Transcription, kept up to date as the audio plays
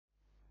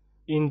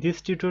In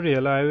this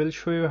tutorial, I will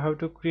show you how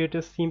to create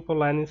a simple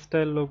line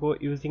style logo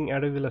using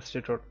Adobe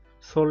Illustrator.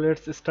 So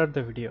let's start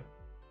the video.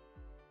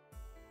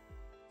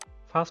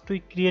 First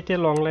we create a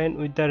long line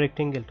with the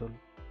rectangle tool.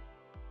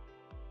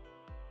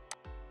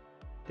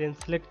 Then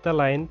select the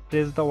line,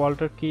 press the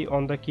Alt key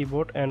on the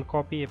keyboard and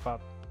copy a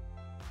path.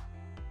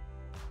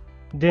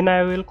 Then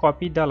I will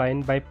copy the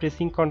line by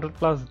pressing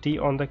Ctrl+D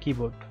on the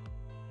keyboard.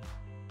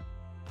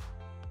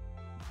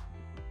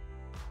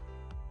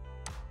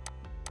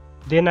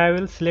 Then I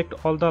will select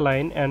all the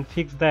line and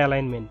fix the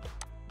alignment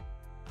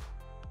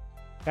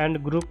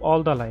and group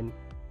all the line.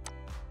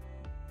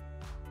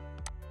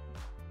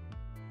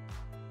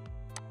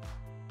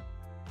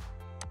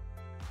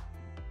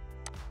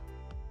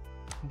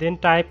 Then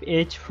type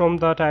H from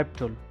the type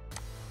tool.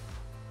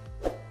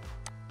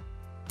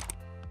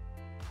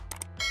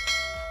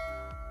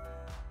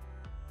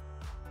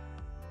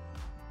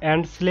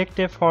 And select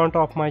a font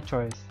of my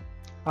choice.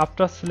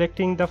 After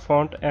selecting the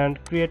font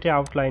and create a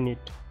outline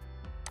it.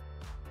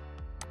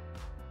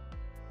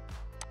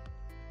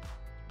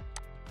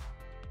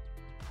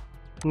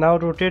 Now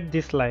rotate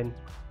this line.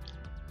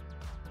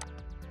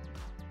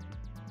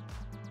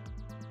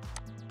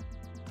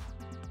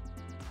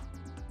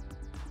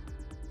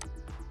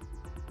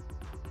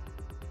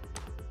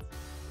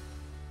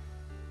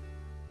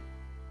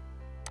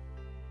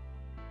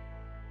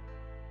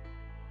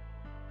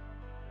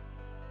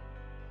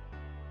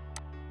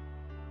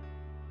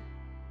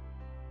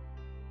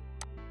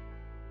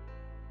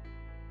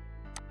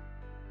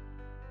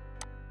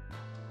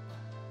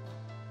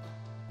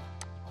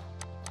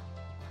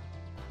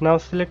 Now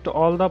select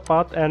all the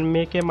path and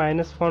make a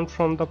minus font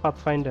from the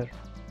pathfinder.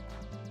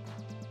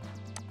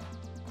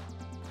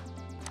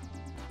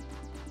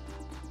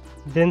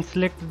 Then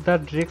select the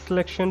direct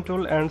selection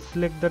tool and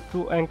select the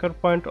two anchor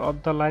points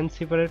of the line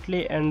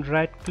separately and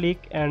right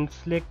click and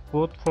select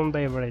both from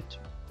the average.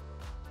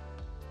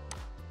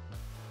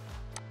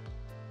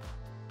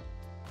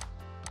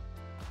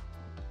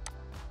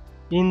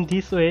 In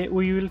this way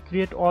we will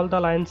create all the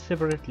lines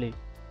separately.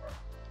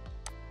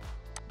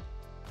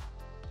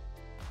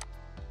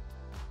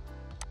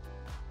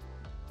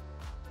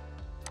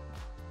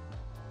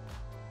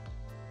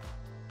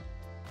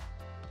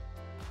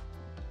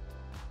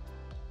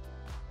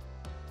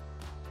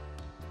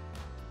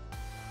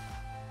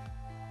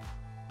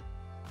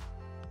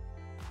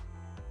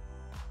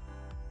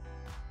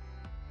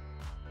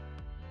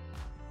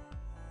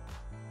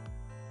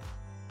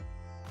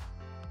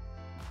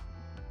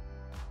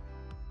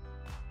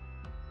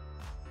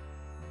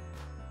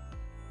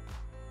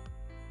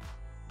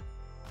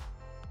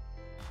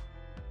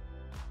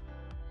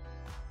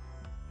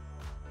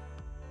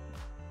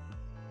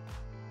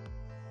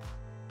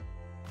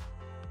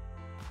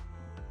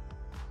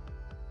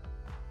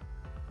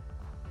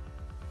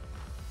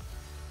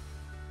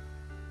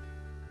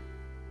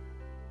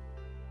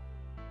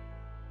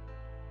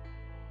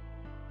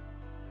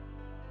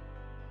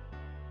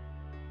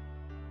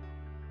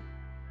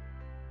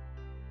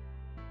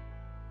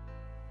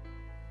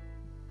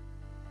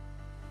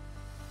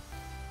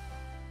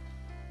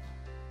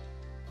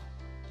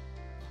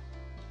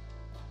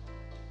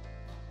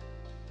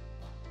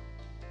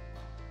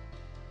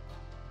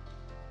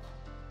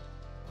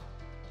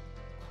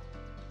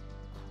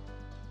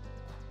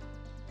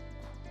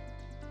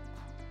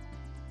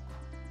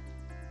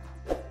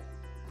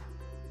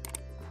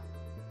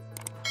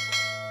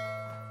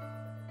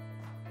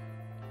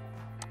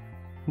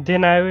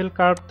 Then I will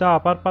curve the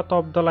upper part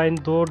of the line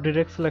through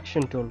direct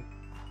selection tool.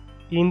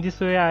 In this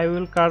way I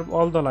will curve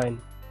all the line.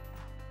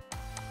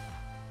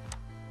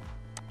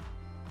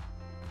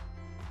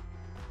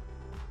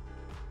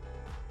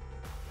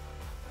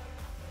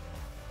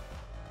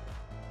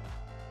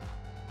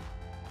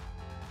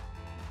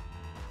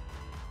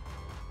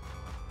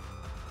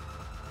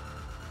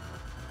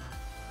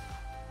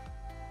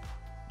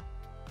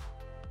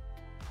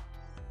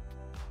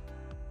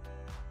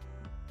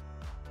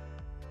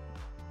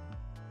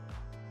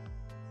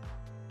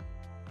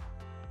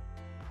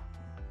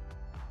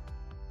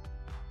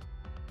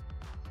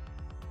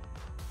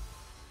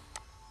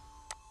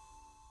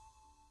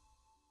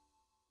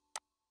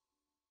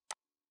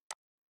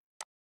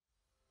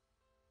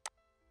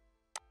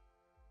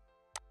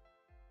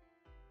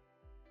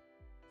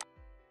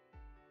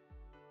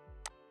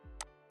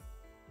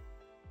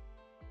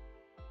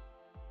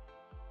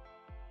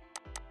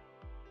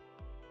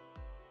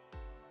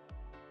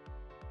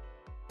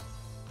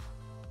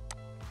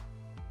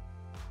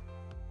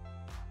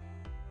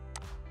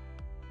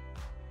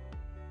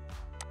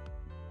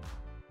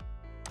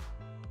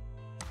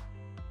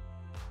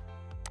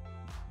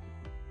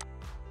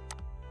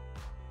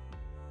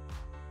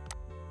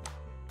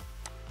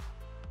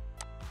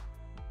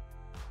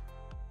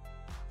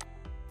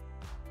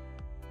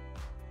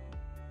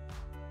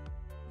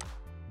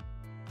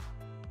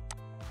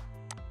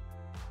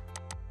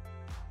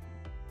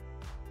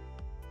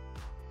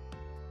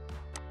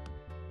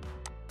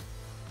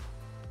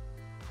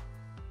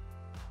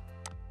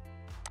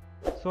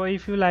 So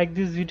if you like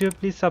this video,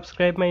 please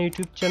subscribe my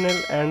YouTube channel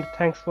and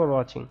thanks for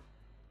watching.